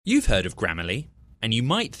You've heard of Grammarly, and you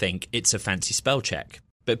might think it's a fancy spell check,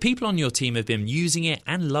 but people on your team have been using it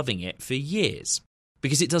and loving it for years,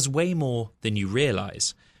 because it does way more than you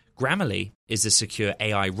realise. Grammarly is a secure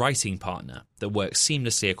AI writing partner that works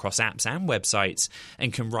seamlessly across apps and websites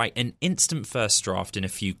and can write an instant first draft in a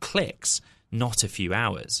few clicks, not a few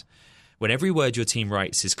hours. When every word your team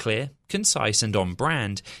writes is clear, concise and on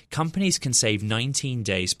brand, companies can save 19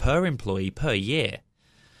 days per employee per year.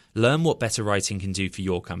 Learn what better writing can do for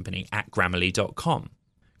your company at Grammarly.com.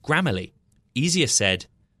 Grammarly. Easier said,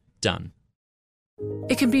 done.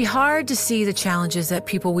 It can be hard to see the challenges that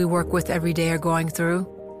people we work with every day are going through.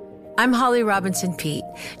 I'm Holly Robinson Pete.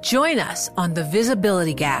 Join us on The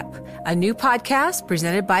Visibility Gap, a new podcast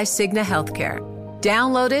presented by Cigna Healthcare.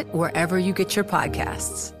 Download it wherever you get your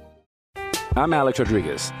podcasts. I'm Alex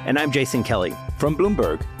Rodriguez. And I'm Jason Kelly. From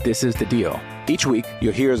Bloomberg, this is The Deal. Each week,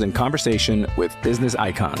 you'll hear us in conversation with business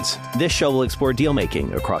icons. This show will explore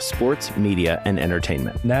deal-making across sports, media, and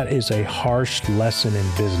entertainment. That is a harsh lesson in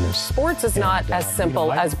business. Sports is not as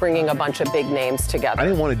simple as bringing a bunch of big names together. I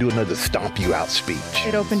didn't want to do another stomp you out speech.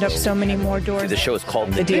 It opened up so many more doors. The show is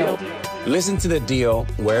called The Deal. Listen to The Deal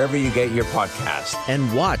wherever you get your podcast.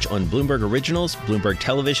 And watch on Bloomberg Originals, Bloomberg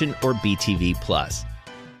Television, or BTV+.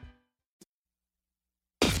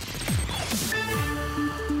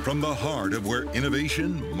 From the heart of where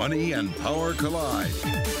innovation, money, and power collide,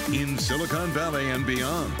 in Silicon Valley and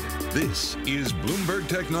beyond, this is Bloomberg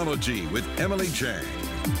Technology with Emily Chang.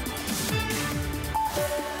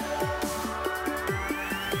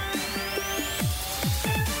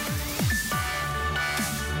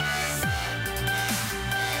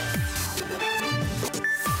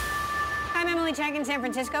 Chang in San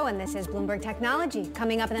Francisco, and this is Bloomberg Technology.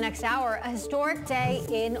 Coming up in the next hour, a historic day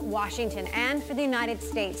in Washington and for the United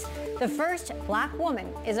States. The first black woman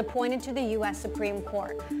is appointed to the U.S. Supreme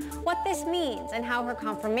Court. What this means and how her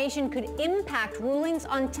confirmation could impact rulings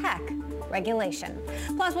on tech regulation.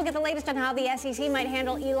 Plus, we'll get the latest on how the SEC might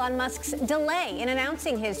handle Elon Musk's delay in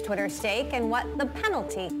announcing his Twitter stake and what the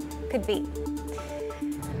penalty could be.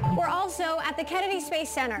 We're also at the Kennedy Space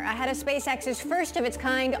Center ahead of SpaceX's first of its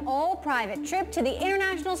kind all-private trip to the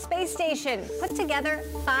International Space Station, put together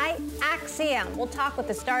by Axiom. We'll talk with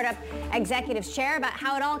the startup executives chair about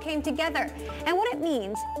how it all came together and what it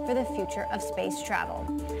means for the future of space travel.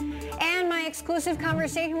 And my exclusive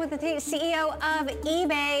conversation with the CEO of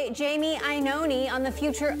eBay, Jamie Iannone, on the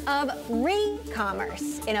future of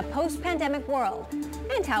re-commerce in a post-pandemic world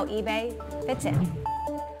and how eBay fits in.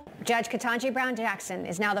 Judge Ketanji Brown Jackson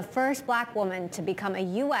is now the first black woman to become a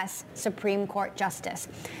U.S. Supreme Court justice.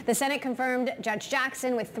 The Senate confirmed Judge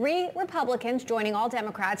Jackson with 3 Republicans joining all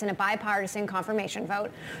Democrats in a bipartisan confirmation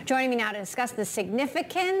vote. Joining me now to discuss the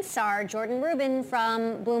significance are Jordan Rubin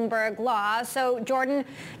from Bloomberg Law. So, Jordan,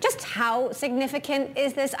 just how significant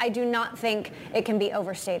is this? I do not think it can be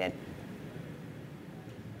overstated.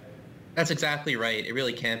 That's exactly right. It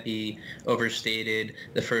really can't be overstated.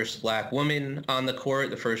 The first black woman on the court,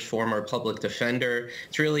 the first former public defender.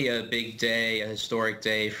 It's really a big day, a historic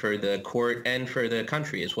day for the court and for the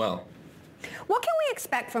country as well. What can we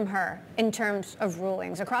expect from her in terms of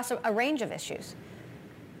rulings across a range of issues?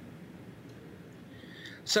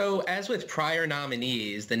 So, as with prior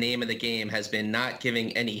nominees, the name of the game has been not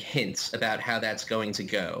giving any hints about how that's going to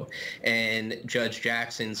go. And Judge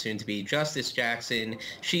Jackson, soon to be Justice Jackson,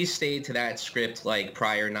 she stayed to that script like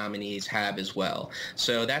prior nominees have as well.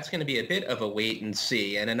 So that's going to be a bit of a wait and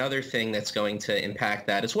see. And another thing that's going to impact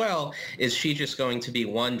that as well is she just going to be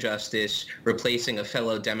one justice replacing a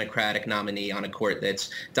fellow Democratic nominee on a court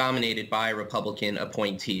that's dominated by Republican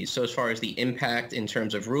appointees. So as far as the impact in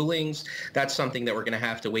terms of rulings, that's something that we're going to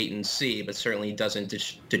have to wait and see, but certainly doesn't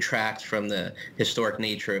detract from the historic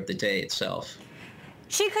nature of the day itself.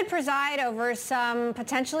 She could preside over some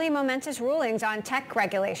potentially momentous rulings on tech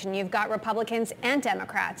regulation. You've got Republicans and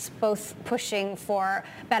Democrats both pushing for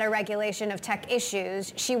better regulation of tech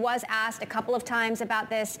issues. She was asked a couple of times about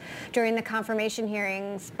this during the confirmation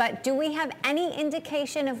hearings, but do we have any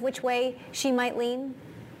indication of which way she might lean?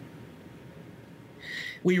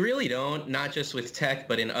 We really don't, not just with tech,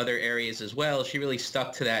 but in other areas as well. She really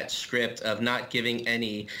stuck to that script of not giving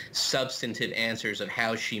any substantive answers of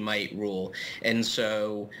how she might rule. And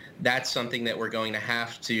so that's something that we're going to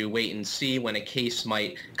have to wait and see when a case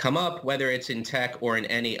might come up, whether it's in tech or in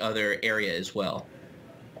any other area as well.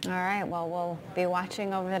 All right, well, we'll be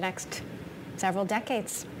watching over the next several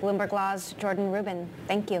decades. Bloomberg Law's Jordan Rubin,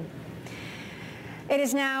 thank you. It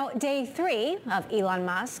is now day 3 of Elon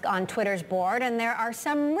Musk on Twitter's board, and there are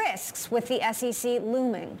some risks with the SEC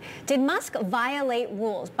looming. Did Musk violate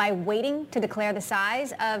rules by waiting to declare the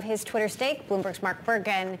size of his Twitter stake? Bloomberg's Mark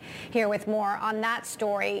Bergen here with more on that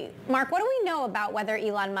story. Mark, what do we know about whether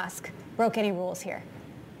Elon Musk broke any rules here?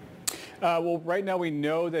 Well, right now we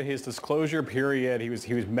know that his disclosure period, he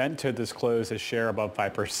was meant to disclose his share above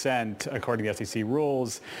 5% according to SEC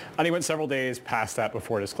rules, and he went several days past that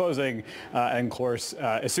before disclosing. And of course,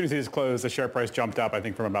 as soon as he disclosed, the share price jumped up, I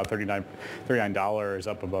think, from about $39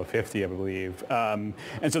 up above 50, I believe. And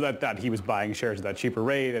so that he was buying shares at that cheaper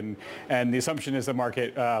rate, and the assumption is the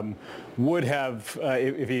market would have,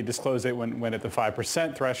 if he disclosed it when at the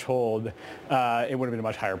 5% threshold, it would have been a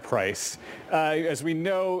much higher price. As we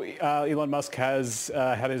know, Elon Musk has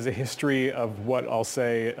had a history of what I'll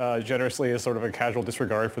say generously is sort of a casual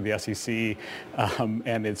disregard for the SEC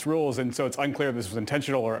and its rules, and so it's unclear if this was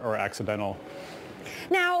intentional or accidental.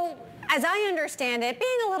 Now, as I understand it,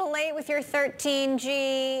 being a little late with your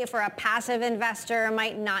 13G for a passive investor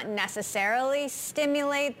might not necessarily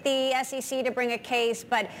stimulate the SEC to bring a case,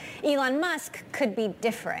 but Elon Musk could be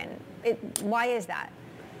different. Why is that?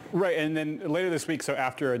 Right, and then later this week, so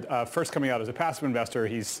after first coming out as a passive investor,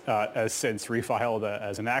 he's has since refiled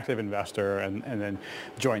as an active investor and then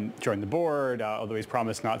joined the board, although he's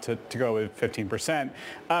promised not to go with 15%.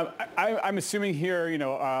 I'm assuming here,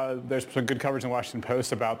 there's some good coverage in the Washington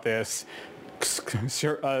Post about this.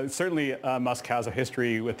 Certainly Musk has a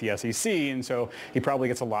history with the SEC, and so he probably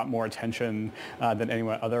gets a lot more attention than any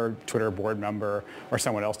other Twitter board member or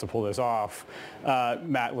someone else to pull this off.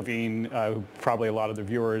 Matt Levine, who probably a lot of the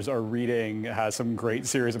viewers are reading, has some great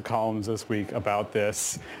series of columns this week about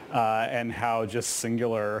this and how just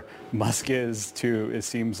singular Musk is to, it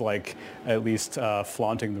seems like, at least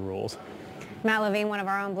flaunting the rules. Matt Levine, one of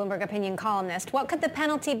our own Bloomberg Opinion columnists. What could the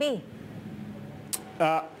penalty be?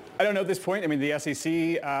 I don't know at this point. I mean, the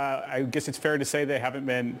SEC, I guess it's fair to say they haven't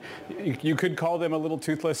been, you could call them a little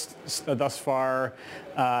toothless thus far.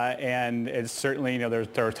 And it's certainly, there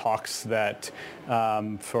are talks that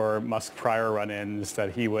for Musk prior run-ins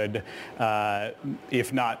that he would,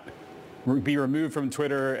 if not be removed from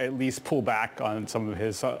Twitter, at least pull back on some of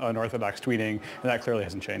his unorthodox tweeting. And that clearly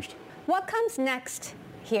hasn't changed. What comes next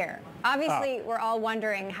here? Obviously, we're all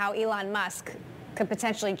wondering how Elon Musk could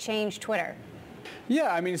potentially change Twitter.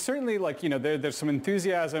 Yeah, I mean, certainly, there's some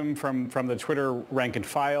enthusiasm from the Twitter rank and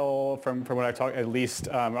file, from what I talk, at least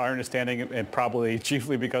our understanding, and probably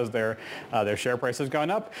chiefly because their share price has gone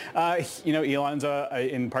up. Elon's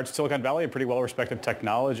in parts of Silicon Valley a pretty well-respected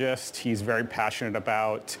technologist. He's very passionate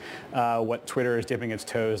about what Twitter is dipping its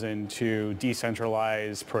toes into: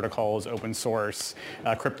 decentralized protocols, open source,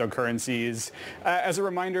 cryptocurrencies. As a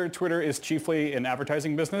reminder, Twitter is chiefly an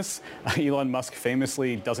advertising business. Elon Musk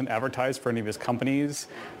famously doesn't advertise for any of his companies.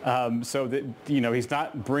 So that, he's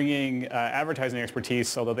not bringing advertising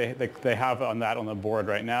expertise, although they have on the board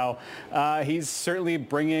right now. He's certainly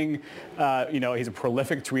bringing, he's a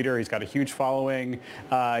prolific tweeter. He's got a huge following.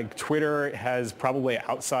 Twitter has probably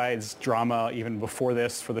outsized drama even before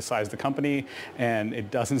this for the size of the company, and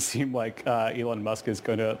it doesn't seem like Elon Musk is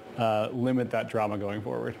going to limit that drama going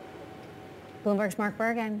forward. Bloomberg's Mark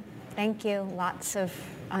Bergen. Thank you. Lots of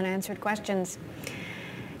unanswered questions.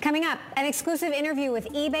 Coming up, an exclusive interview with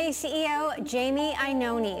eBay CEO Jamie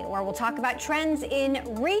Iannone, where we'll talk about trends in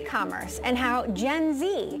re-commerce and how Gen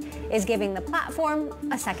Z is giving the platform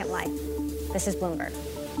a second life. This is Bloomberg.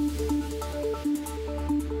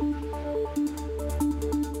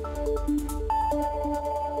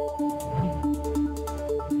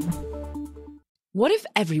 What if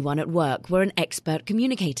everyone at work were an expert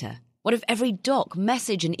communicator? What if every doc,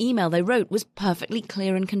 message, and email they wrote was perfectly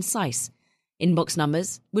clear and concise? Inbox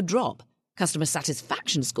numbers would drop, customer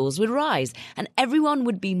satisfaction scores would rise, and everyone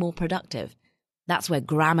would be more productive. That's where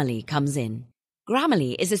Grammarly comes in.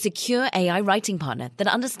 Grammarly is a secure AI writing partner that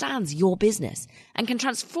understands your business and can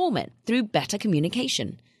transform it through better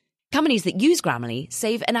communication. Companies that use Grammarly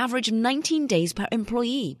save an average of 19 days per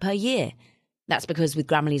employee per year. That's because with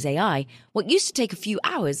Grammarly's AI, what used to take a few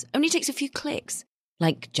hours only takes a few clicks,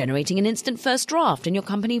 like generating an instant first draft in your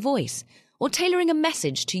company voice, or tailoring a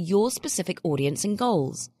message to your specific audience and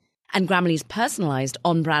goals. And Grammarly's personalized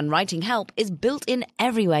on-brand writing help is built in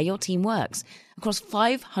everywhere your team works, across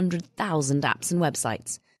 500,000 apps and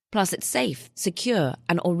websites. Plus, it's safe, secure,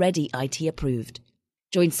 and already IT approved.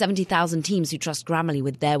 Join 70,000 teams who trust Grammarly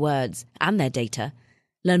with their words and their data.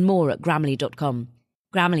 Learn more at Grammarly.com.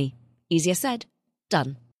 Grammarly. Easier said,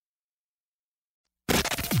 done.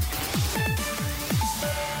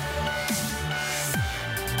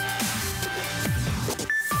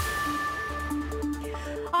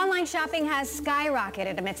 shopping has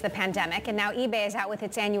skyrocketed amidst the pandemic, and now eBay is out with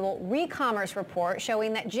its annual re-commerce report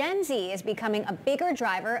showing that Gen Z is becoming a bigger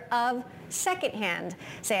driver of secondhand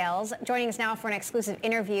sales. Joining us now for an exclusive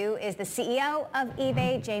interview is the CEO of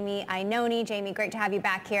eBay, Jamie Iannone. Jamie, great to have you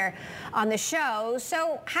back here on the show.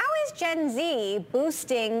 So how is Gen Z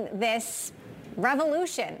boosting this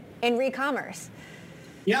revolution in re-commerce?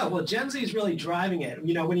 Yeah, well, Gen Z is really driving it.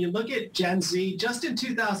 You know, when you look at Gen Z, just in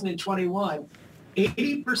 2021,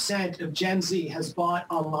 80% of Gen Z has bought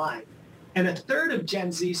online, and a third of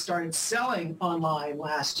Gen Z started selling online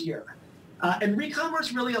last year. And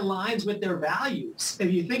re-commerce really aligns with their values.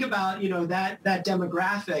 If you think about, that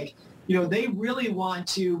demographic, they really want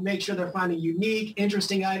to make sure they're finding unique,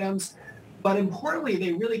 interesting items. But importantly,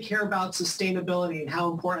 they really care about sustainability and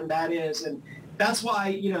how important that is. And that's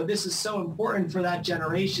why, this is so important for that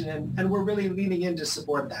generation. And we're really leaning in to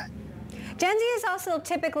support that. Gen Z is also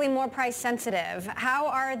typically more price sensitive. How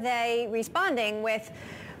are they responding with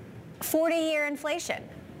 40-year inflation?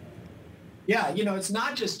 Yeah, it's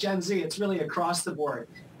not just Gen Z, it's really across the board.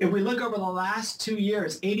 If we look over the last 2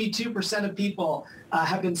 years, 82% of people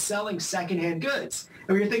have been selling secondhand goods.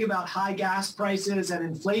 And when you think about high gas prices and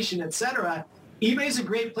inflation, et cetera, eBay is a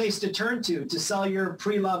great place to turn to sell your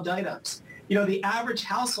pre-loved items. The average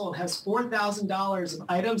household has $4,000 of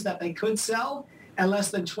items that they could sell, and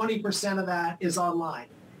less than 20% of that is online.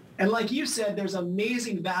 And like you said, there's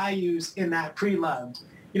amazing values in that pre-loved.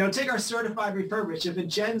 Take our certified refurbished. If a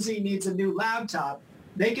Gen Z needs a new laptop,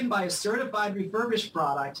 they can buy a certified refurbished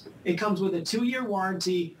product. It comes with a 2-year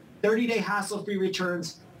warranty, 30-day hassle-free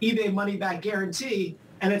returns, eBay money-back guarantee,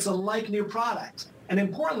 and it's a like-new product. And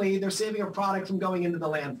importantly, they're saving a product from going into the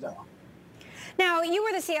landfill. Now, you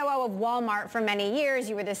were the COO of Walmart for many years.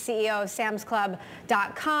 You were the CEO of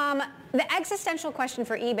SamsClub.com. The existential question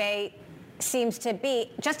for eBay seems to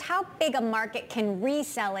be just how big a market can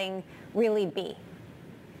reselling really be?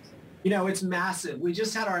 It's massive. We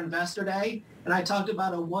just had our investor day, and I talked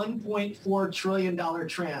about a $1.4 trillion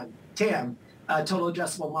TAM, total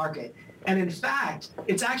addressable market. And in fact,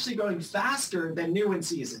 it's actually growing faster than new in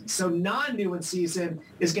season. So non-new in season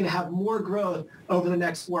is going to have more growth over the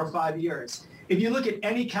next 4 or 5 years. If you look at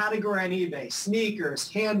any category on eBay, sneakers,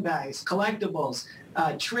 handbags, collectibles,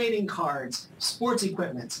 trading cards, sports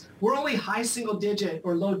equipment, we're only high single digit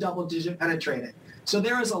or low double digit penetrated. So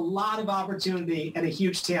there is a lot of opportunity and a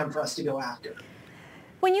huge TAM for us to go after.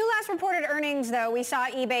 When you last reported earnings, though, we saw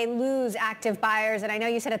eBay lose active buyers, and I know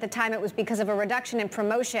you said at the time it was because of a reduction in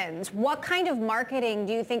promotions. What kind of marketing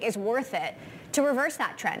do you think is worth it to reverse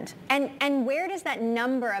that trend? And where does that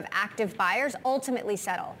number of active buyers ultimately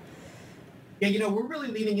settle? Yeah, we're really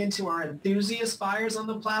leaning into our enthusiast buyers on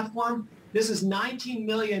the platform. This is 19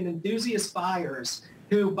 million enthusiast buyers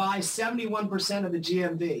who buy 71% of the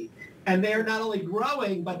GMV. And they're not only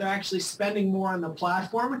growing, but they're actually spending more on the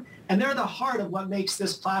platform. And they're the heart of what makes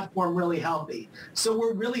this platform really healthy. So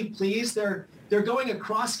we're really pleased. They're going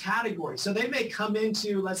across categories. So they may come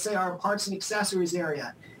into, let's say, our parts and accessories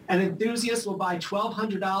area. An enthusiast will buy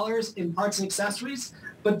 $1,200 in parts and accessories,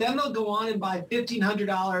 but then they'll go on and buy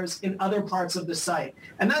 $1,500 in other parts of the site.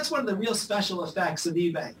 And that's one of the real special effects of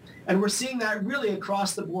eBay. And we're seeing that really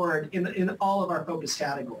across the board in all of our focus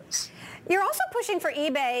categories. You're also pushing for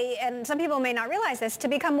eBay, and some people may not realize this, to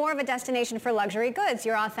become more of a destination for luxury goods.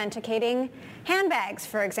 You're authenticating handbags,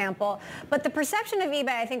 for example. But the perception of eBay,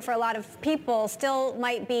 I think, for a lot of people still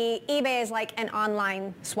might be eBay is like an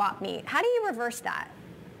online swap meet. How do you reverse that?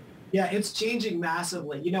 Yeah, it's changing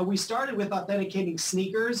massively. We started with authenticating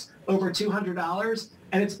sneakers over $200,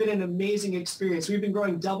 and it's been an amazing experience. We've been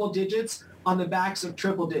growing double digits on the backs of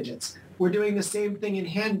triple digits. We're doing the same thing in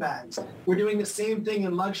handbags. We're doing the same thing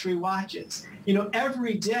in luxury watches.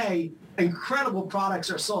 Every day, incredible products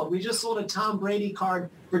are sold. We just sold a Tom Brady card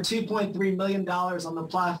for $2.3 million on the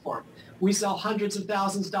platform. We sell hundreds of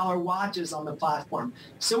thousands of dollar watches on the platform.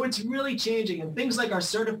 So it's really changing. And things like our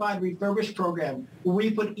certified refurbished program, where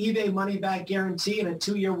we put eBay money back guarantee and a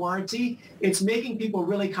 2-year warranty, it's making people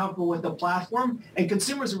really comfortable with the platform, and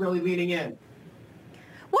consumers are really leaning in.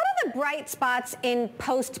 What are the bright spots in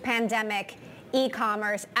post-pandemic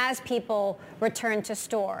e-commerce as people return to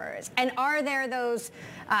stores? And are there those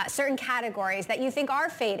certain categories that you think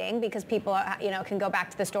are fading because people can go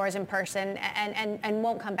back to the stores in person and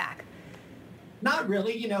won't come back? Not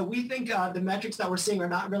really. We think the metrics that we're seeing are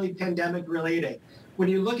not really pandemic related. When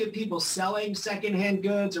you look at people selling secondhand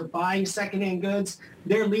goods or buying secondhand goods,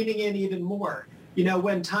 they're leaning in even more.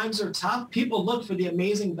 When times are tough, people look for the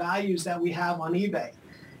amazing values that we have on eBay.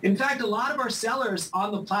 In fact, a lot of our sellers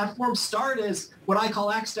on the platform start as what I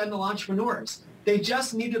call accidental entrepreneurs. They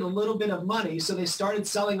just needed a little bit of money, so they started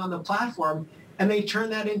selling on the platform. and they turn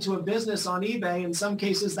that into a business on eBay. In some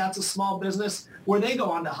cases, that's a small business where they go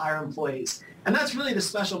on to hire employees. And that's really the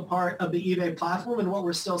special part of the eBay platform and what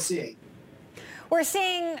we're still seeing. We're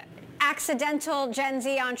seeing accidental Gen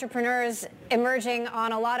Z entrepreneurs emerging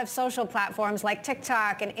on a lot of social platforms like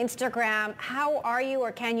TikTok and Instagram. How are you,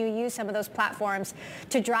 or can you use some of those platforms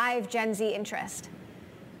to drive Gen Z interest?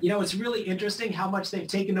 You know, it's really interesting how much they've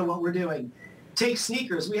taken to what we're doing. Take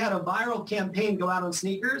sneakers. We had a viral campaign go out on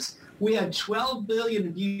sneakers. We had 12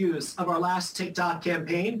 billion views of our last TikTok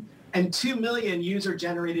campaign and 2 million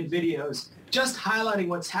user-generated videos, just highlighting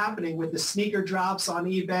what's happening with the sneaker drops on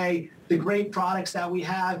eBay, the great products that we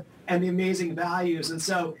have, and the amazing values. And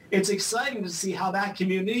so it's exciting to see how that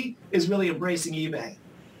community is really embracing eBay.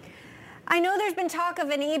 I know there's been talk of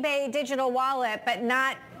an eBay digital wallet, but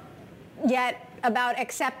not yet about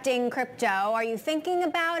accepting crypto. Are you thinking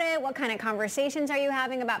about it? What kind of conversations are you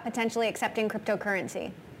having about potentially accepting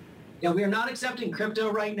cryptocurrency? Yeah, we are not accepting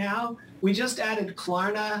crypto right now. We just added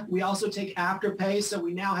Klarna. We also take Afterpay, so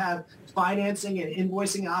we now have financing and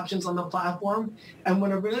invoicing options on the platform. And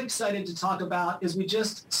what I'm really excited to talk about is we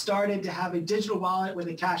just started to have a digital wallet with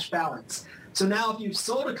a cash balance. So now if you've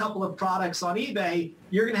sold a couple of products on eBay,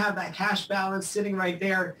 you're going to have that cash balance sitting right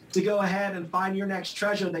there to go ahead and find your next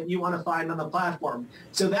treasure that you want to find on the platform.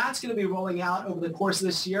 So that's going to be rolling out over the course of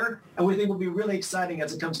this year, and we think will be really exciting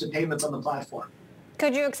as it comes to payments on the platform.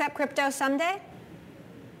 Could you accept crypto someday?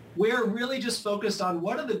 We're really just focused on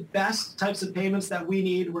what are the best types of payments that we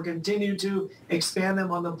need. We're continuing to expand them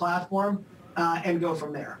on the platform and go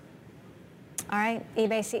from there. All right,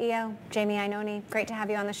 eBay CEO Jamie Iannone, great to have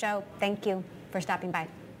you on the show. Thank you for stopping by.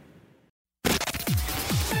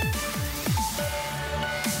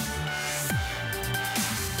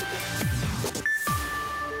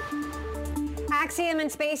 Axiom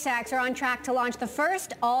and SpaceX are on track to launch the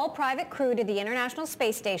first all-private crew to the International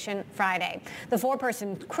Space Station Friday. The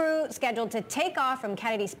 4-person crew scheduled to take off from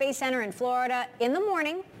Kennedy Space Center in Florida in the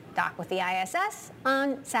morning, dock with the ISS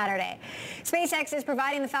on Saturday. SpaceX is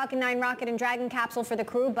providing the Falcon 9 rocket and Dragon capsule for the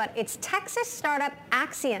crew, but it's Texas startup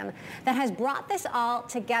Axiom that has brought this all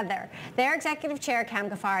together. Their executive chair, Cam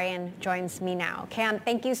Ghaffarian, joins me now. Cam,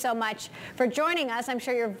 thank you so much for joining us. I'm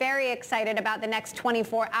sure you're very excited about the next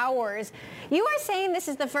 24 hours. You are saying this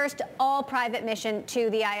is the first all-private mission to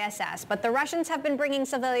the ISS, but the Russians have been bringing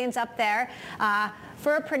civilians up there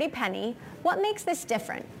for a pretty penny. What makes this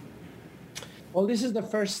different? Well, this is the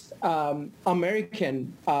first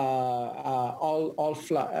American all-private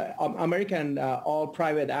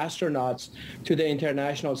astronauts to the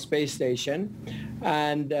International Space Station,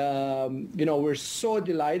 and we're so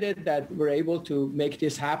delighted that we're able to make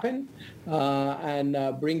this happen and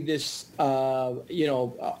bring this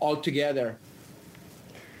all together.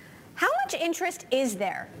 How much interest is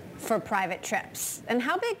there for private trips, and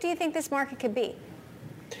how big do you think this market could be?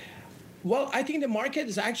 Well, I think the market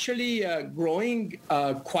is actually growing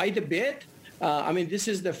quite a bit. This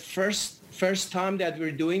is the first time that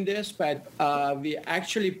we're doing this, but we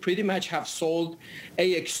actually pretty much have sold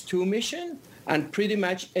AX2 mission and pretty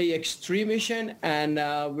much AX3 mission, and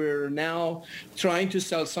we're now trying to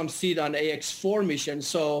sell some seed on AX4 mission.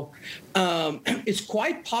 So it's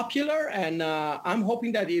quite popular, and I'm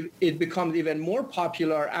hoping that it becomes even more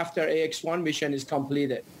popular after AX1 mission is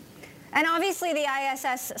completed. And obviously the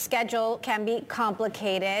ISS schedule can be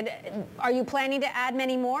complicated. Are you planning to add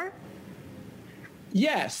many more?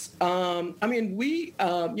 Yes. We,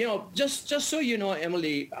 just so you know,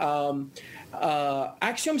 Emily,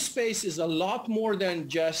 Axiom Space is a lot more than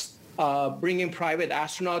just bringing private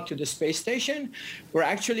astronauts to the space station. We're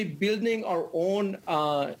actually building our own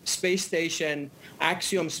space station,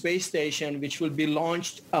 Axiom Space Station, which will be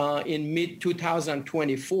launched in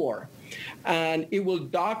mid-2024. And it will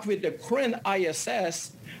dock with the current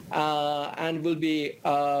ISS and will be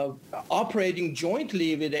operating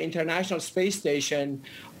jointly with the International Space Station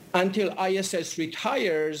until ISS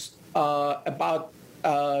retires about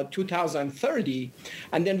 2030.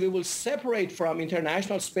 And then we will separate from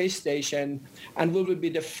International Space Station, and we will be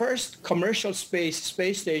the first commercial space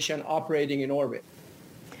station operating in orbit.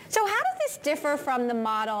 So how does this differ from the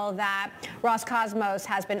model that Roscosmos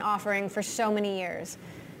has been offering for so many years?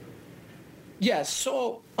 Yes.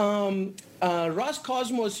 So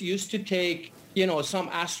Roscosmos used to take, some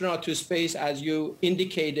astronaut to space, as you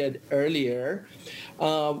indicated earlier.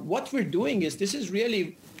 What we're doing is this is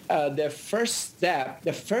really the first step,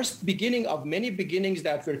 the first beginning of many beginnings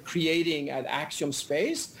that we're creating at Axiom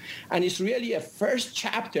Space. And it's really a first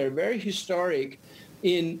chapter, very historic,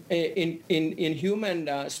 in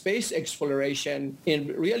human space exploration,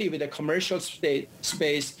 really with the commercial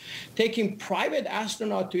space, taking private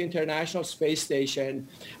astronauts to International Space Station,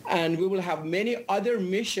 and we will have many other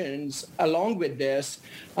missions along with this.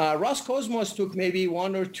 Roscosmos took maybe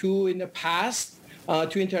one or two in the past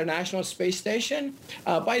to International Space Station.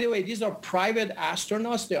 By the way, these are private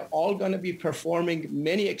astronauts. They're all going to be performing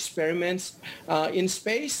many experiments in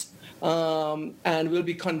space. And we'll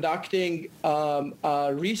be conducting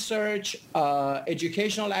research,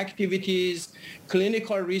 educational activities,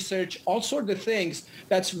 clinical research, all sorts of things.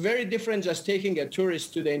 That's very different just taking a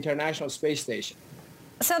tourist to the International Space Station.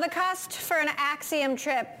 So the cost for an Axiom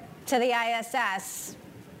trip to the ISS,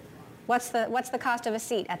 what's the cost of a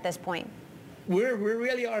seat at this point? We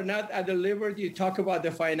really are not at the liberty to talk about the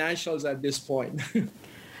financials at this point.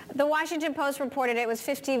 The Washington Post reported it was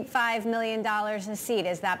 $55 million a seat.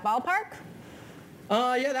 Is that ballpark?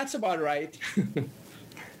 Yeah, that's about right.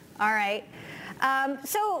 All right.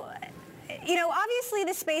 So, obviously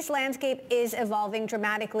the space landscape is evolving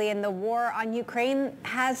dramatically, and the war on Ukraine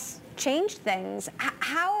has changed things.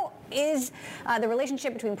 How is the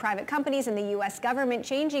relationship between private companies and the U.S. government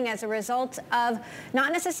changing as a result of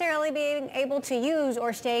not necessarily being able to use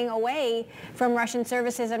or staying away from Russian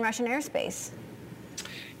services and Russian airspace?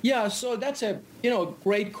 Yeah, so that's a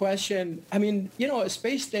great question. I mean, a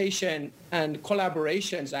space station and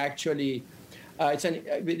collaborations actually,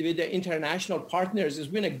 with the international partners has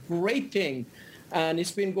been a great thing, and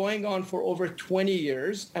it's been going on for over 20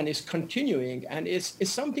 years, and it's continuing, and it's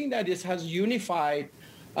something that has unified,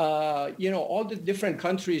 all the different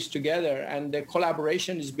countries together, and the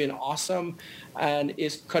collaboration has been awesome, and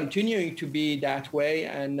is continuing to be that way,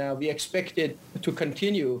 and we expect it to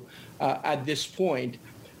continue at this point.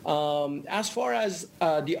 As far as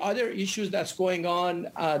the other issues that's going on,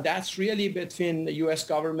 that's really between the U.S.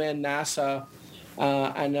 government, NASA,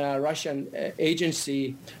 and a Russian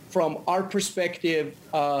agency. From our perspective,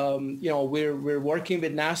 we're working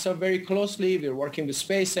with NASA very closely. We're working with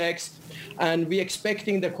SpaceX, and we're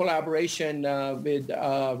expecting the collaboration with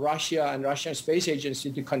Russia and Russian Space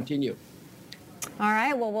Agency to continue. All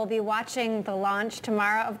right. Well, we'll be watching the launch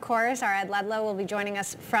tomorrow, of course. Our Ed Ludlow will be joining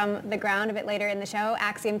us from the ground a bit later in the show.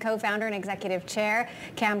 Axiom co-founder and executive chair,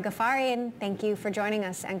 Cam Ghaffarian, thank you for joining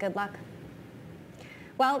us, and good luck.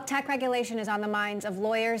 Well, tech regulation is on the minds of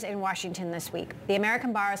lawyers in Washington this week. The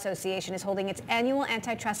American Bar Association is holding its annual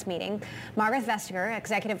antitrust meeting. Margaret Vestager,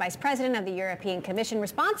 Executive Vice President of the European Commission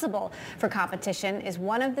responsible for competition, is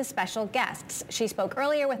one of the special guests. She spoke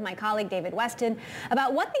earlier with my colleague David Weston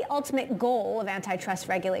about what the ultimate goal of antitrust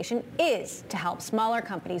regulation is to help smaller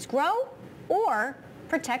companies grow or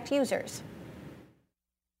protect users.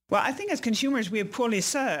 Well, I think as consumers we are poorly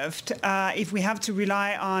served if we have to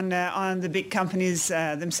rely on the big companies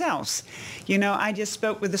themselves. I just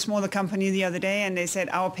spoke with a smaller company the other day, and they said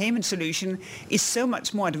our payment solution is so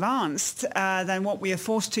much more advanced than what we are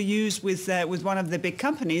forced to use with one of the big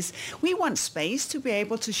companies. We want space to be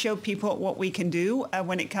able to show people what we can do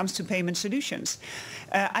when it comes to payment solutions.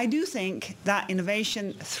 I do think that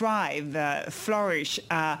innovation flourish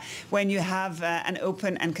when you have an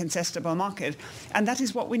open and contestable market, and that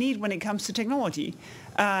is what we need when it comes to technology,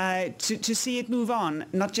 to see it move on,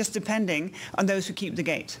 not just depending on those who keep the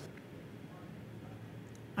gate.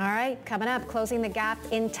 All right, coming up, closing the gap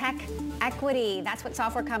in tech equity. That's what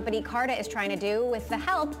software company Carta is trying to do with the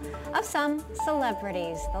help of some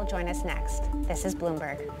celebrities. They'll join us next. This is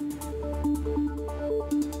Bloomberg.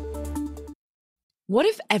 What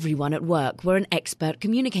if everyone at work were an expert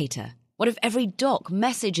communicator? What if every doc,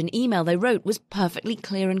 message, and email they wrote was perfectly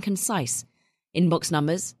clear and concise? Inbox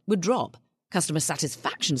numbers would drop, customer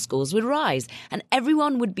satisfaction scores would rise, and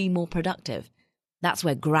everyone would be more productive. That's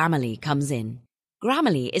where Grammarly comes in.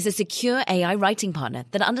 Grammarly is a secure AI writing partner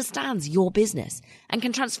that understands your business and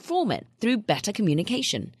can transform it through better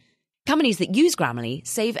communication. Companies that use Grammarly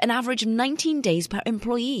save an average of 19 days per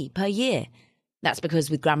employee per year. That's because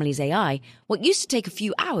with Grammarly's AI, what used to take a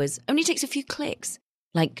few hours only takes a few clicks,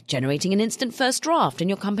 like generating an instant first draft in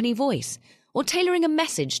your company voice, or tailoring a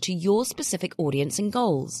message to your specific audience and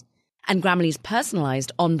goals. And Grammarly's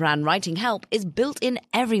personalized on-brand writing help is built in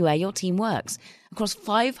everywhere your team works, across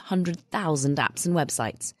 500,000 apps and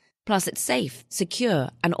websites. Plus, it's safe, secure,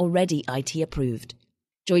 and already IT approved.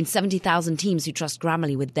 Join 70,000 teams who trust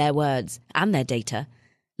Grammarly with their words and their data.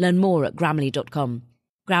 Learn more at Grammarly.com.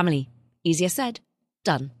 Grammarly. Easier said,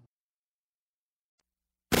 done.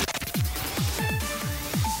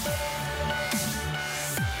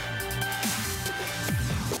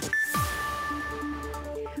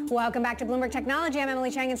 Welcome back to Bloomberg Technology. I'm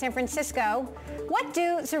Emily Chang in San Francisco. What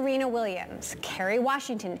do Serena Williams, Kerry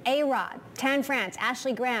Washington, A-Rod, Tan France,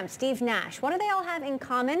 Ashley Graham, Steve Nash, what do they all have in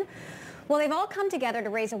common? Well, they've all come together to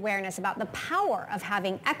raise awareness about the power of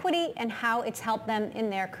having equity and how it's helped them in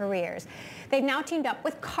their careers. They've now teamed up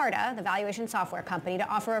with Carta, the valuation software company, to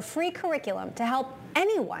offer a free curriculum to help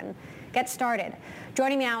anyone get started.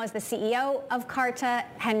 Joining me now is the CEO of Carta,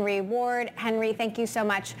 Henry Ward. Henry, thank you so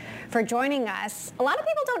much for joining us. A lot of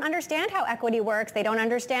people don't understand how equity works. They don't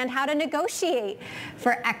understand how to negotiate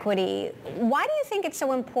for equity. Why do you think it's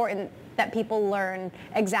so important that people learn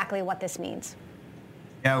exactly what this means?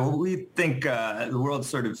 Yeah, well, we think the world's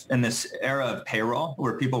sort of in this era of payroll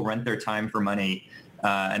where people rent their time for money.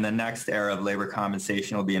 And the next era of labor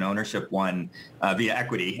compensation will be an ownership one via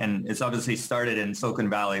equity. And it's obviously started in Silicon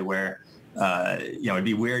Valley where, it'd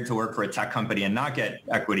be weird to work for a tech company and not get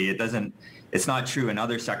equity. It's not true in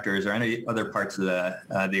other sectors or any other parts of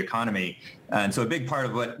the economy. And so a big part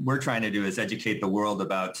of what we're trying to do is educate the world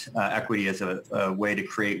about equity as a way to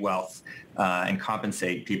create wealth and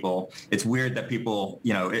compensate people. It's weird that people,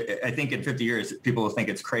 I think in 50 years, people will think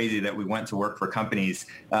it's crazy that we went to work for companies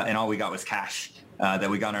and all we got was cash. That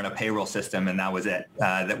we got on a payroll system and that was it,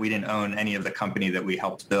 that we didn't own any of the company that we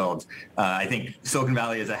helped build. I think Silicon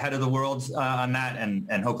Valley is ahead of the world on that,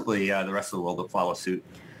 and hopefully the rest of the world will follow suit.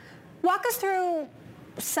 Walk us through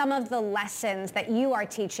some of the lessons that you are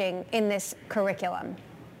teaching in this curriculum.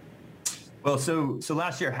 Well, so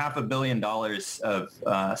last year, $500 million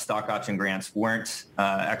of stock option grants weren't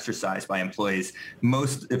exercised by employees.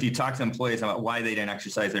 If you talk to employees about why they didn't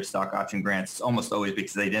exercise their stock option grants, it's almost always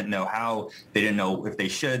because they didn't know how, they didn't know if they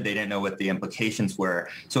should, they didn't know what the implications were.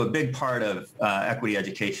 So a big part of equity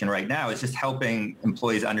education right now is just helping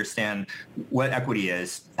employees understand what equity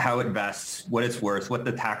is, how it vests, what it's worth, what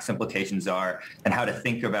the tax implications are, and how to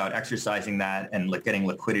think about exercising that and getting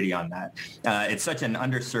liquidity on that. It's such an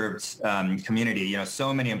underserved community.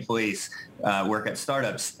 So many employees work at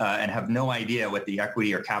startups and have no idea what the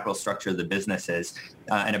equity or capital structure of the business is.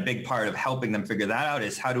 And a big part of helping them figure that out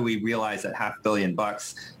is how do we realize that $500 million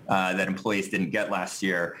that employees didn't get last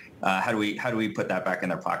year? How do we put that back in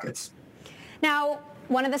their pockets? Now,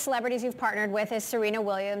 one of the celebrities you've partnered with is Serena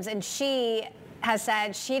Williams, and she has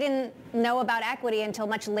said she didn't know about equity until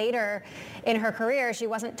much later in her career. She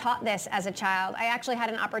wasn't taught this as a child. I actually had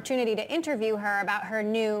an opportunity to interview her about her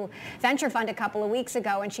new venture fund a couple of weeks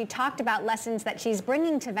ago, and she talked about lessons that she's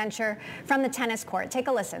bringing to venture from the tennis court. Take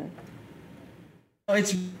a listen.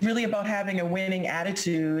 It's really about having a winning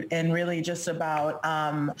attitude and really just about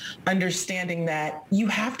understanding that you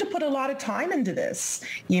have to put a lot of time into this,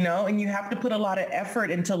 and you have to put a lot of effort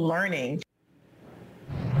into learning.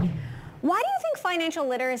 Why do you think financial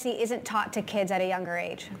literacy isn't taught to kids at a younger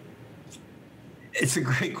age? It's a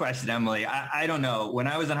great question, Emily. I don't know. When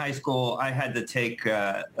I was in high school, I had to take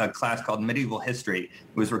a class called medieval history.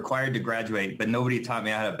 It was required to graduate, but nobody taught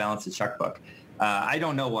me how to balance a checkbook. I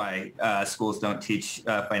don't know why schools don't teach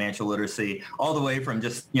financial literacy, all the way from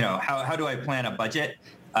just, how do I plan a budget?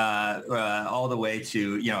 All the way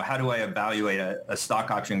to, how do I evaluate a stock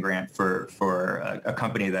option grant for a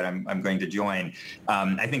company that I'm going to join?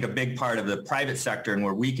 I think a big part of the private sector and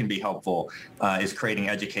where we can be helpful is creating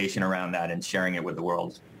education around that and sharing it with the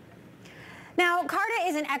world. Now, Carta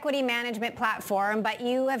is an equity management platform, but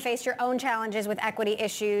you have faced your own challenges with equity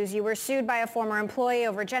issues. You were sued by a former employee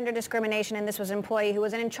over gender discrimination, and this was an employee who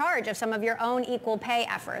was in charge of some of your own equal pay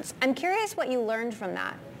efforts. I'm curious what you learned from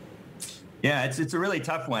that. Yeah, it's a really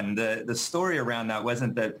tough one. The story around that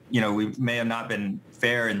wasn't that, we may have not been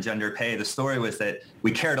fair in gender pay. The story was that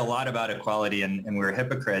we cared a lot about equality and we were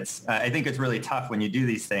hypocrites. I think it's really tough when you do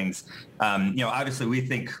these things. Obviously we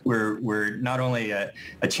think we're not only a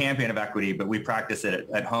champion of equity, but we practice it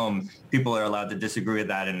at home. People are allowed to disagree with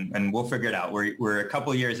that, and we'll figure it out. We're a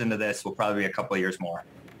couple years into this. We'll probably be a couple years more.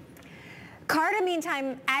 Carta,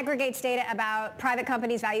 meantime, aggregates data about private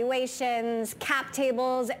companies' valuations, cap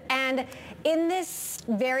tables, and in this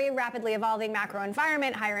very rapidly evolving macro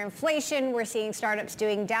environment, higher inflation, we're seeing startups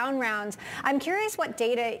doing down rounds. I'm curious what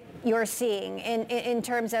data you're seeing in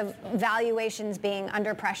terms of valuations being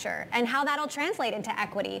under pressure and how that'll translate into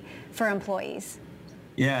equity for employees.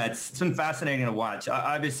 Yeah, it's been fascinating to watch.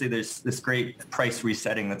 Obviously, there's this great price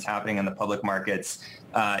resetting that's happening in the public markets.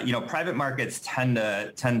 Private markets tend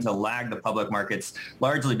to lag the public markets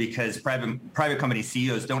largely because private company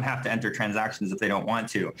CEOs don't have to enter transactions if they don't want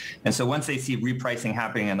to. And so once they see repricing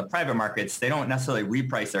happening in the private markets, they don't necessarily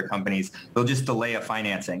reprice their companies. They'll just delay a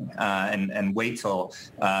financing and wait till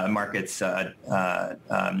markets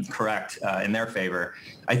correct in their favor.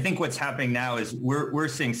 I think what's happening now is we're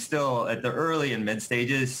seeing still at the early and mid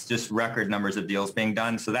stages just record numbers of deals being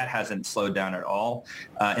done. So that hasn't slowed down at all.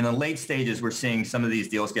 In the late stages, we're seeing some of these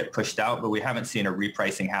deals get pushed out, but we haven't seen a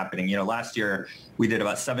repricing happening. Last year we did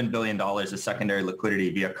about $7 billion of secondary liquidity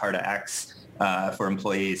via Carta X for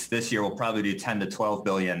employees. This year we'll probably do 10 to 12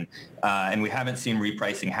 billion. And we haven't seen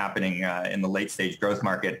repricing happening in the late stage growth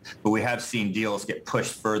market, but we have seen deals get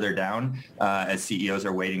pushed further down as CEOs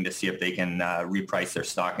are waiting to see if they can reprice their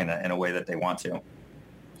stock in a way that they want to.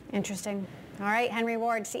 Interesting. All right, Henry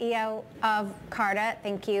Ward, CEO of Carta,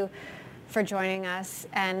 thank you for joining us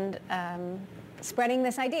and spreading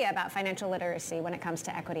this idea about financial literacy when it comes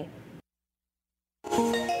to equity.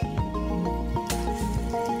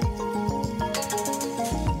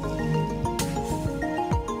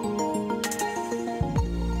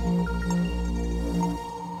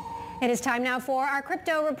 It is time now for our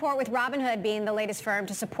crypto report, with Robinhood being the latest firm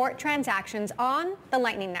to support transactions on the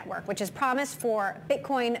Lightning Network, which is promised for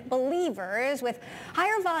Bitcoin believers with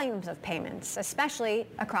higher volumes of payments, especially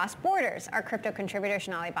across borders. Our crypto contributor,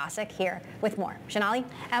 Sonali Basak, here with more. Sonali?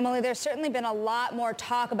 Emily, there's certainly been a lot more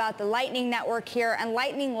talk about the Lightning Network here, and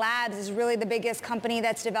Lightning Labs is really the biggest company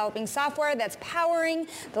that's developing software that's powering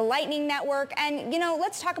the Lightning Network. And,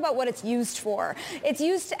 let's talk about what it's used for. It's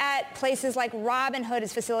used at places like Robinhood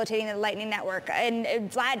is facilitating the Lightning Network, and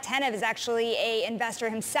Vlad Tenev is actually an investor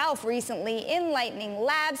himself recently in Lightning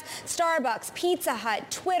Labs, Starbucks, Pizza Hut,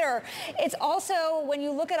 Twitter. It's also, when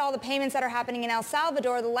you look at all the payments that are happening in El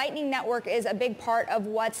Salvador, the Lightning Network is a big part of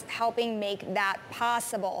what's helping make that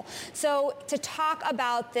possible. So to talk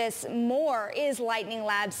about this more is Lightning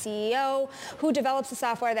Labs CEO, who develops the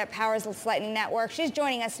software that powers this Lightning Network. She's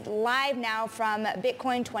joining us live now from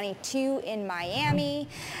Bitcoin 22 in Miami.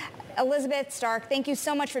 Elizabeth Stark, thank you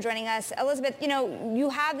so much for joining us. Elizabeth, you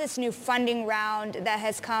have this new funding round that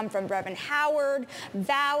has come from Brevin Howard,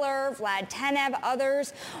 Valor, Vlad Tenev,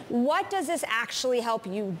 others. What does this actually help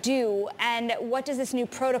you do? And what does this new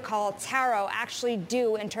protocol, Taro, actually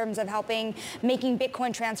do in terms of making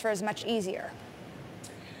Bitcoin transfers much easier?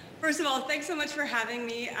 First of all, thanks so much for having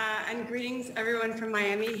me, and greetings everyone from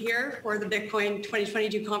Miami here for the Bitcoin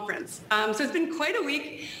 2022 conference. So it's been quite a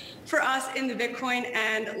week for us in the Bitcoin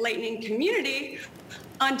and Lightning community.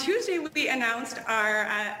 On Tuesday, we announced our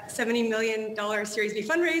 $70 million Series B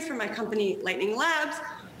fundraise for my company, Lightning Labs.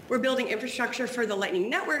 We're building infrastructure for the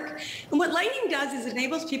Lightning Network. And what Lightning does is it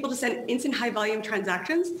enables people to send instant high volume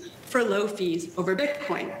transactions for low fees over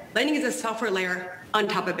Bitcoin. Lightning is a software layer on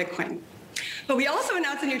top of Bitcoin. But we also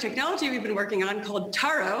announced a new technology we've been working on called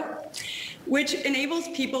Taro, which enables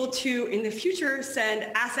people to, in the future,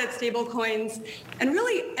 send asset stable coins and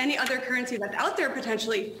really any other currency that's out there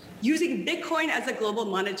potentially using Bitcoin as a global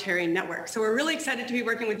monetary network. So we're really excited to be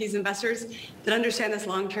working with these investors that understand this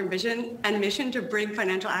long-term vision and mission to bring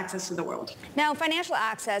financial access to the world. Now, financial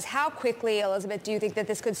access, how quickly, Elizabeth, do you think that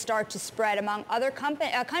this could start to spread among other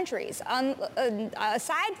countries,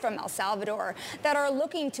 aside from El Salvador, that are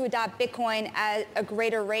looking to adopt Bitcoin at a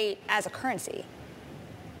greater rate as a currency?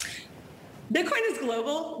 Bitcoin is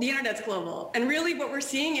global, the internet's global. And really what we're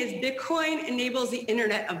seeing is Bitcoin enables the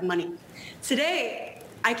internet of money. Today,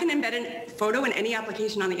 I can embed a photo in any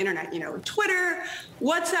application on the internet, Twitter,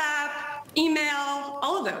 WhatsApp, email,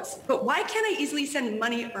 all of those. But why can't I easily send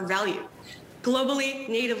money or value globally,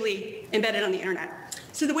 natively embedded on the internet?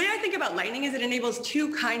 So the way I think about Lightning is it enables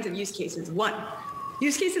two kinds of use cases. One,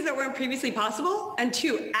 use cases that weren't previously possible, and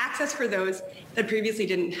two, access for those that previously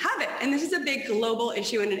didn't have it. And this is a big global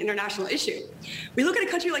issue and an international issue. We look at a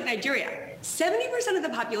country like Nigeria. 70% of the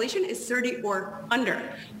population is 30 or under.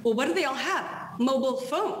 Well, what do they all have? Mobile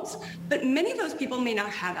phones. But many of those people may not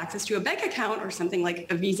have access to a bank account or something like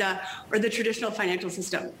a Visa or the traditional financial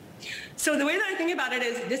system. So the way that I think about it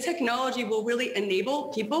is this technology will really enable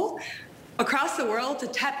people across the world to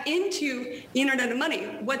tap into the internet of money.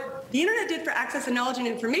 What the internet did for access to knowledge and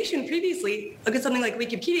information previously, look at something like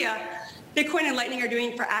Wikipedia, Bitcoin and Lightning are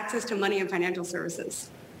doing for access to money and financial services.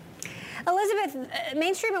 Elizabeth,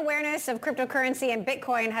 mainstream awareness of cryptocurrency and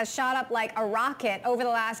Bitcoin has shot up like a rocket over the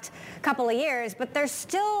last couple of years, but there's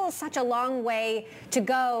still such a long way to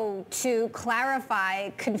go to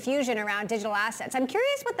clarify confusion around digital assets. I'm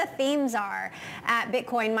curious what the themes are at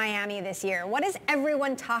Bitcoin Miami this year. What is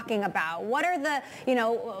everyone talking about? What are the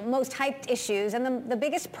most hyped issues and the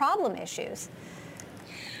biggest problem issues?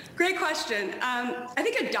 Great question. I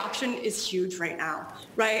think adoption is huge right now,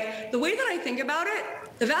 right? The way that I think about it,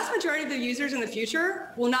 the vast majority of the users in the future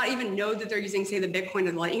will not even know that they're using, say, the Bitcoin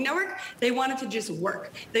or the Lightning Network. They want it to just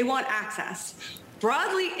work. They want access.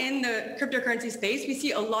 Broadly in the cryptocurrency space, we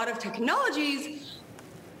see a lot of technologies,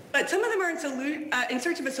 but some of them are in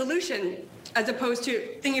search of a solution as opposed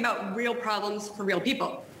to thinking about real problems for real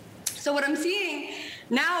people. So what I'm seeing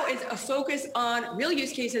now is a focus on real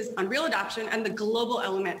use cases, on real adoption, and the global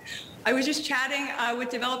element. I was just chatting with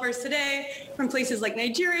developers today from places like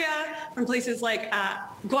Nigeria, from places like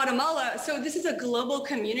Guatemala. So this is a global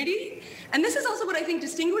community. And this is also what I think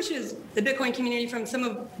distinguishes the Bitcoin community from some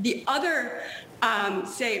of the other,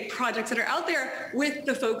 say, projects that are out there with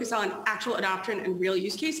the focus on actual adoption and real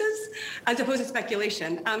use cases, as opposed to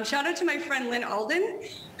speculation. Shout out to my friend Lynn Alden,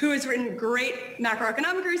 who has written great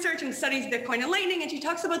macroeconomic research and studies Bitcoin and Lightning. And she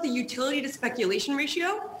talks about the utility to speculation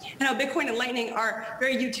ratio and how Bitcoin and Lightning are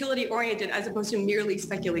very utility oriented as opposed to merely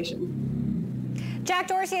speculation. Jack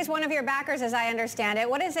Dorsey is one of your backers, as I understand it.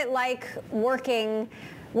 What is it like working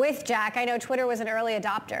with Jack? I know Twitter was an early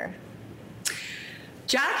adopter.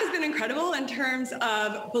 Jack has been incredible in terms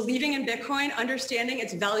of believing in Bitcoin, understanding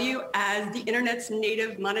its value as the internet's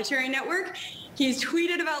native monetary network. He's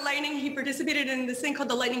tweeted about Lightning. He participated in this thing called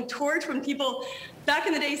the Lightning Torch when people back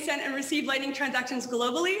in the day sent and received Lightning transactions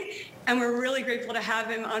globally. And we're really grateful to have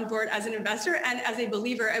him on board as an investor and as a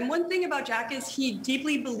believer. And one thing about Jack is he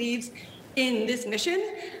deeply believes in this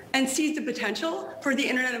mission and sees the potential for the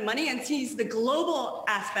Internet of Money and sees the global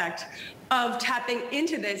aspect of tapping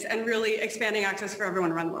into this and really expanding access for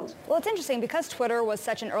everyone around the world. Well, it's interesting because Twitter was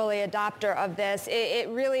such an early adopter of this, it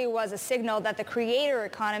really was a signal that the creator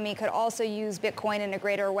economy could also use Bitcoin in a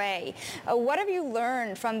greater way. What have you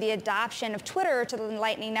learned from the adoption of Twitter to the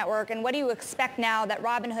Lightning Network, and what do you expect now that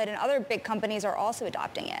Robinhood and other big companies are also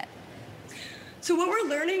adopting it? So what we're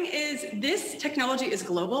learning is this technology is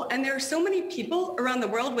global, and there are so many people around the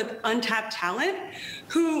world with untapped talent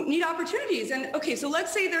who need opportunities. And okay, so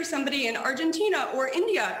let's say there's somebody in Argentina or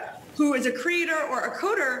India who is a creator or a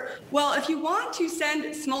coder. Well, if you want to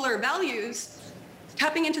send smaller values,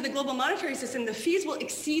 tapping into the global monetary system, the fees will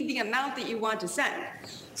exceed the amount that you want to send.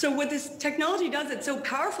 So what this technology does that's so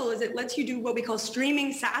powerful is it lets you do what we call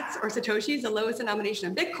streaming sats or satoshis, the lowest denomination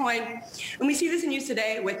of Bitcoin. And we see this in use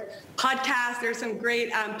today with podcasts. There's some great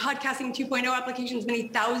podcasting 2.0 applications, many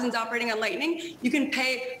thousands operating on Lightning. You can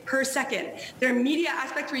pay per second. There are media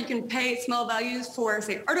aspects where you can pay small values for,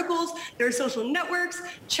 say, articles. There are social networks,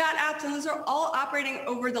 chat apps, and those are all operating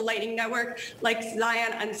over the Lightning Network like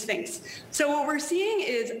Zion and Sphinx. So what we're seeing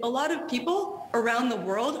is a lot of people around the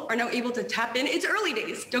world are now able to tap in. It's early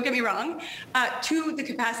days, don't get me wrong, to the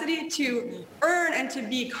capacity to earn and to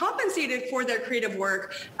be compensated for their creative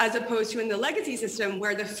work, as opposed to in the legacy system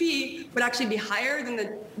where the fee would actually be higher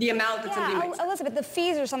than the amount that somebody makes. Elizabeth, the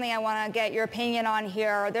fees are something I want to get your opinion on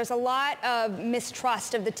here. There's a lot of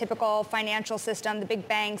mistrust of the typical financial system, the big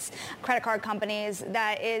banks, credit card companies,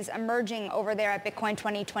 that is emerging over there at Bitcoin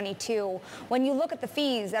 2022. When you look at the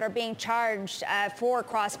fees that are being charged for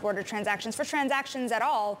cross-border transactions, for transactions at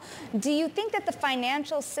all, do you think that the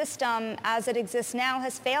financial system as it exists now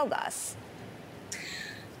has failed us?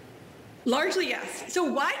 Largely, yes. So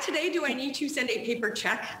why today do I need to send a paper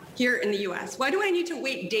check here in the US? Why do I need to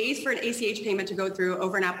wait days for an ACH payment to go through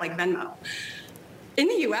over an app like Venmo? In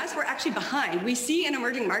the US, we're actually behind. We see in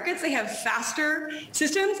emerging markets, they have faster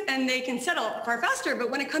systems and they can settle far faster.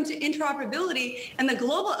 But when it comes to interoperability and the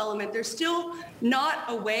global element, there's still not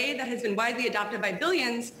a way that has been widely adopted by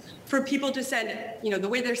billions for people to send, the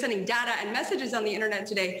way they're sending data and messages on the internet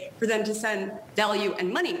today, for them to send value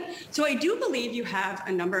and money. So I do believe you have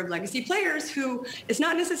a number of legacy players who it's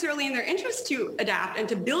not necessarily in their interest to adapt and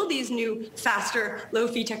to build these new, faster,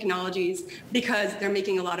 low-fee technologies because they're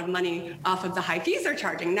making a lot of money off of the high fees they're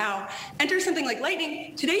charging. Now, enter something like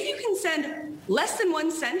Lightning. Today, you can send less than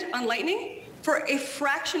 1 cent on Lightning for a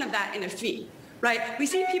fraction of that in a fee. Right? We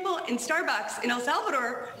see people in Starbucks in El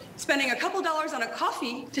Salvador spending a couple dollars on a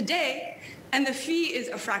coffee today, and the fee is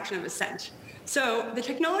a fraction of a cent. So the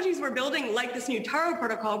technologies we're building, like this new Taro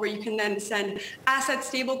protocol, where you can then send asset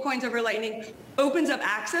stable coins over Lightning, opens up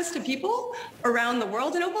access to people around the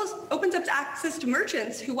world and opens up access to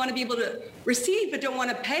merchants who want to be able to receive but don't want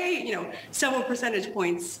to pay, several percentage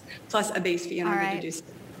points plus a base fee in order to do so.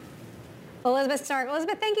 Elizabeth Stark.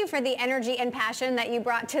 Elizabeth, thank you for the energy and passion that you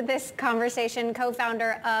brought to this conversation,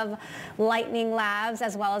 co-founder of Lightning Labs,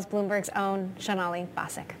 as well as Bloomberg's own Shonali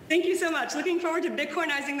Basak. Thank you so much. Looking forward to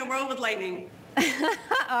Bitcoinizing the world with Lightning.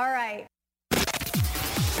 All right.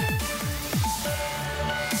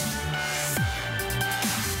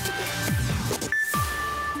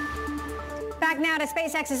 Back now to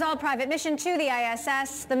SpaceX's all-private mission to the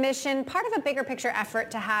ISS. The mission, part of a bigger picture effort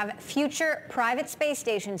to have future private space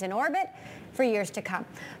stations in orbit for years to come.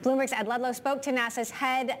 Bloomberg's Ed Ludlow spoke to NASA's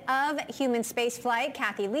head of human spaceflight,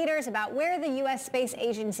 Kathy Leaders, about where the U.S. Space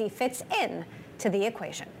Agency fits in to the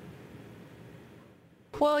equation.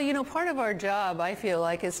 Well, you know, part of our job, I feel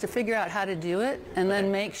like, is to figure out how to do it and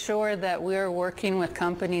then make sure that we're working with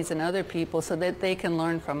companies and other people so that they can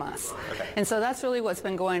learn from us. And so that's really what's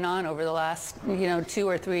been going on over the last, 2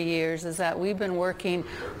 or 3 years, is that we've been working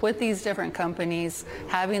with these different companies,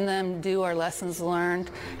 having them do our lessons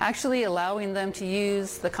learned, actually allowing them to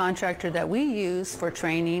use the contractor that we use for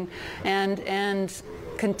training, and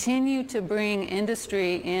continue to bring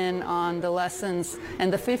industry in on the lessons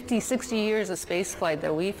and the 50, 60 years of spaceflight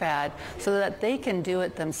that we've had so that they can do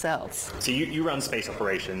it themselves. So you run space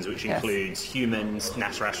operations, which includes humans,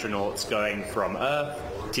 NASA astronauts going from Earth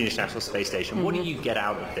to the International Space Station. What do you get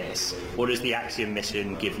out of this? What does the Axiom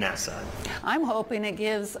mission give NASA? I'm hoping it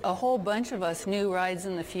gives a whole bunch of us new rides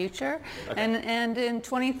in the future. And in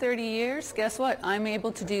 20, 30 years, guess what? I'm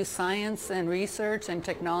able to do science and research and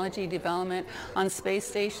technology development on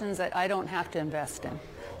space stations that I don't have to invest in,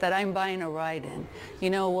 that I'm buying a ride in. You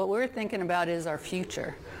know, what we're thinking about is our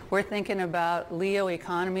future. We're thinking about LEO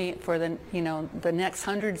economy for the next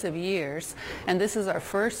hundreds of years, and this is our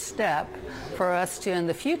first step for us to, in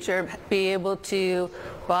the future, be able to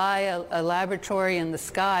buy a laboratory in the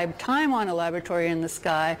sky, time on a laboratory in the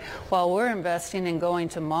sky, while we're investing in going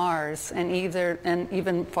to Mars and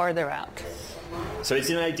even farther out. So it's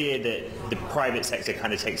an idea that the private sector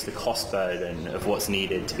kind of takes the cost burden of what's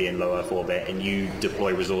needed to be in low Earth orbit, and you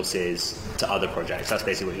deploy resources to other projects. That's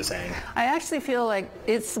basically what you're saying. I actually feel like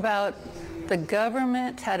it's about the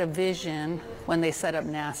government had a vision when they set up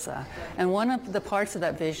NASA. And one of the parts of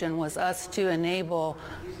that vision was us to enable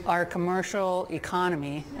our commercial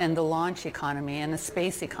economy and the launch economy and the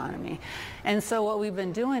space economy. And so what we've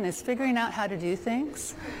been doing is figuring out how to do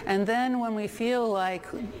things. And then when we feel like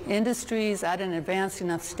industry's at an advanced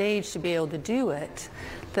enough stage to be able to do it,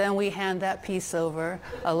 then we hand that piece over,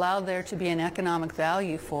 allow there to be an economic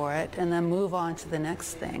value for it, and then move on to the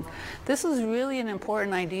next thing. This was really an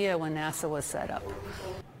important idea when NASA was set up.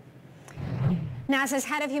 NASA's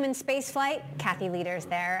head of human spaceflight, Kathy Leaders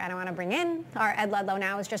there. And I want to bring in our Ed Ludlow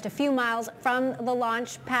now, who's just a few miles from the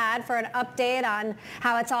launch pad for an update on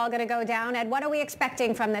how it's all going to go down. Ed, what are we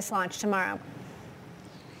expecting from this launch tomorrow?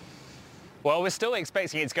 Well, we're still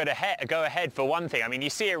expecting it to go ahead for one thing. I mean, you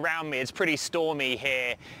see around me, it's pretty stormy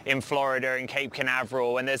here in Florida and Cape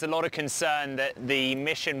Canaveral, and there's a lot of concern that the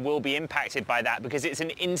mission will be impacted by that because it's an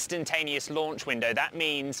instantaneous launch window. That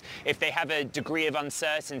means if they have a degree of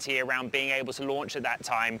uncertainty around being able to launch at that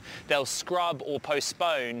time, they'll scrub or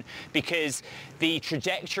postpone because the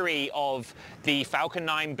trajectory of the Falcon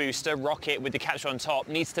 9 booster rocket with the capsule on top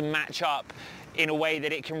needs to match up in a way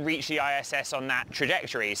that it can reach the ISS on that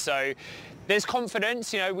trajectory. So there's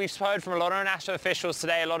confidence. We've heard from a lot of NASA officials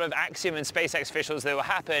today, a lot of Axiom and SpaceX officials that it will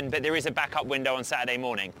happen, but there is a backup window on Saturday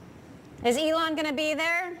morning. Is Elon going to be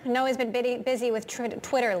there? I know he's been busy with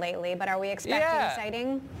Twitter lately, but are we expecting a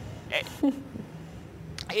sighting?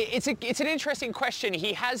 It's an interesting question.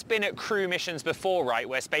 He has been at crew missions before, right,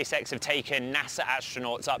 where SpaceX have taken NASA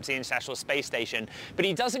astronauts up to the International Space Station, but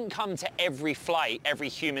he doesn't come to every flight, every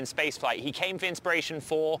human space flight. He came for Inspiration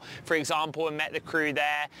 4, for example, and met the crew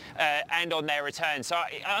there and on their return. So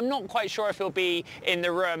I'm not quite sure if he'll be in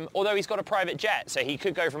the room, although he's got a private jet, so he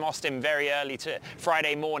could go from Austin very early to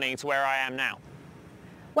Friday morning to where I am now.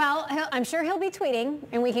 Well, I'm sure he'll be tweeting,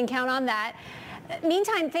 and we can count on that.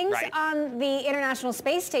 Meantime, things on the International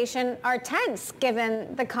Space Station are tense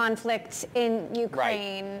given the conflict in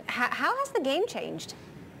Ukraine. How has the game changed?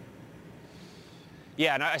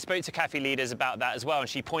 Yeah, and I spoke to Kathy Leaders about that as well, and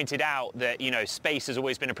she pointed out that, space has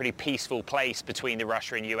always been a pretty peaceful place between the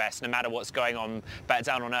Russia and US, no matter what's going on back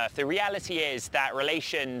down on Earth. The reality is that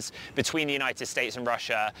relations between the United States and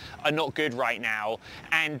Russia are not good right now,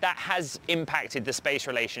 and that has impacted the space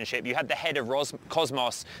relationship. You had the head of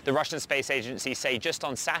Cosmos, the Russian Space Agency, say just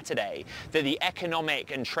on Saturday that the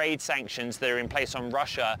economic and trade sanctions that are in place on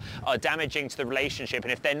Russia are damaging to the relationship,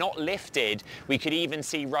 and if they're not lifted, we could even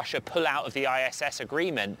see Russia pull out of the ISS agreement.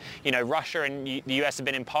 Russia and the US have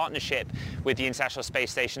been in partnership with the International Space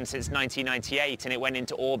Station since 1998, and it went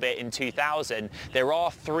into orbit in 2000. There are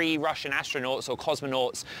 3 Russian astronauts or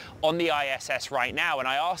cosmonauts on the ISS right now, and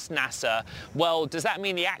I asked NASA, well, does that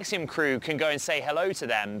mean the Axiom crew can go and say hello to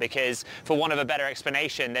them? Because for want of a better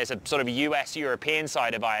explanation, there's a sort of US-European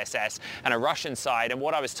side of ISS and a Russian side, and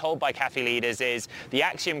what I was told by Kathy Leaders is the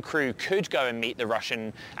Axiom crew could go and meet the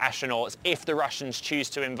Russian astronauts if the Russians choose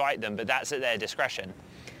to invite them, but that's at their discretion.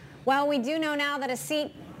 Well, we do know now that a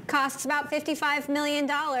seat costs about $55 million.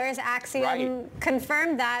 Axiom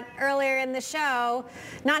confirmed that earlier in the show.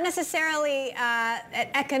 Not necessarily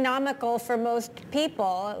economical for most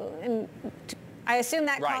people. And I assume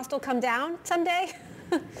that cost will come down someday?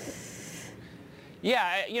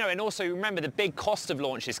 Yeah, you know, and also remember the big cost of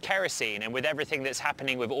launch is kerosene, and with everything that's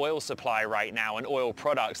happening with oil supply right now and oil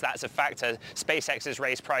products, that's a factor. SpaceX has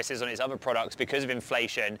raised prices on its other products because of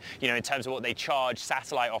inflation, you know, in terms of what they charge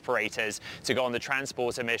satellite operators to go on the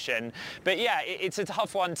transporter mission. But yeah, it's a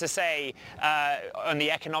tough one to say on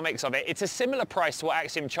the economics of it. It's a similar price to what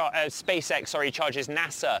SpaceX charges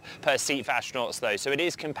NASA per seat for astronauts, though, so it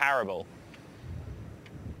is comparable.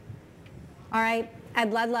 All right.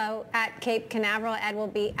 Ed Ludlow at Cape Canaveral. Ed will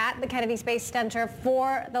be at the Kennedy Space Center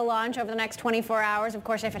for the launch over the next 24 hours. Of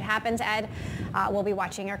course, if it happens, Ed, we'll be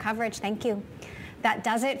watching your coverage. Thank you. That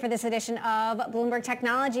does it for this edition of Bloomberg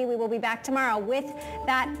Technology. We will be back tomorrow with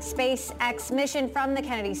that SpaceX mission from the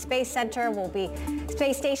Kennedy Space Center.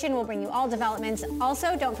 Space Station will bring you all developments.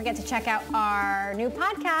 Also, don't forget to check out our new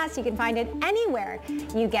podcast. You can find it anywhere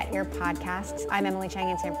you get your podcasts. I'm Emily Chang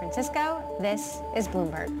in San Francisco. This is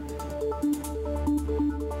Bloomberg.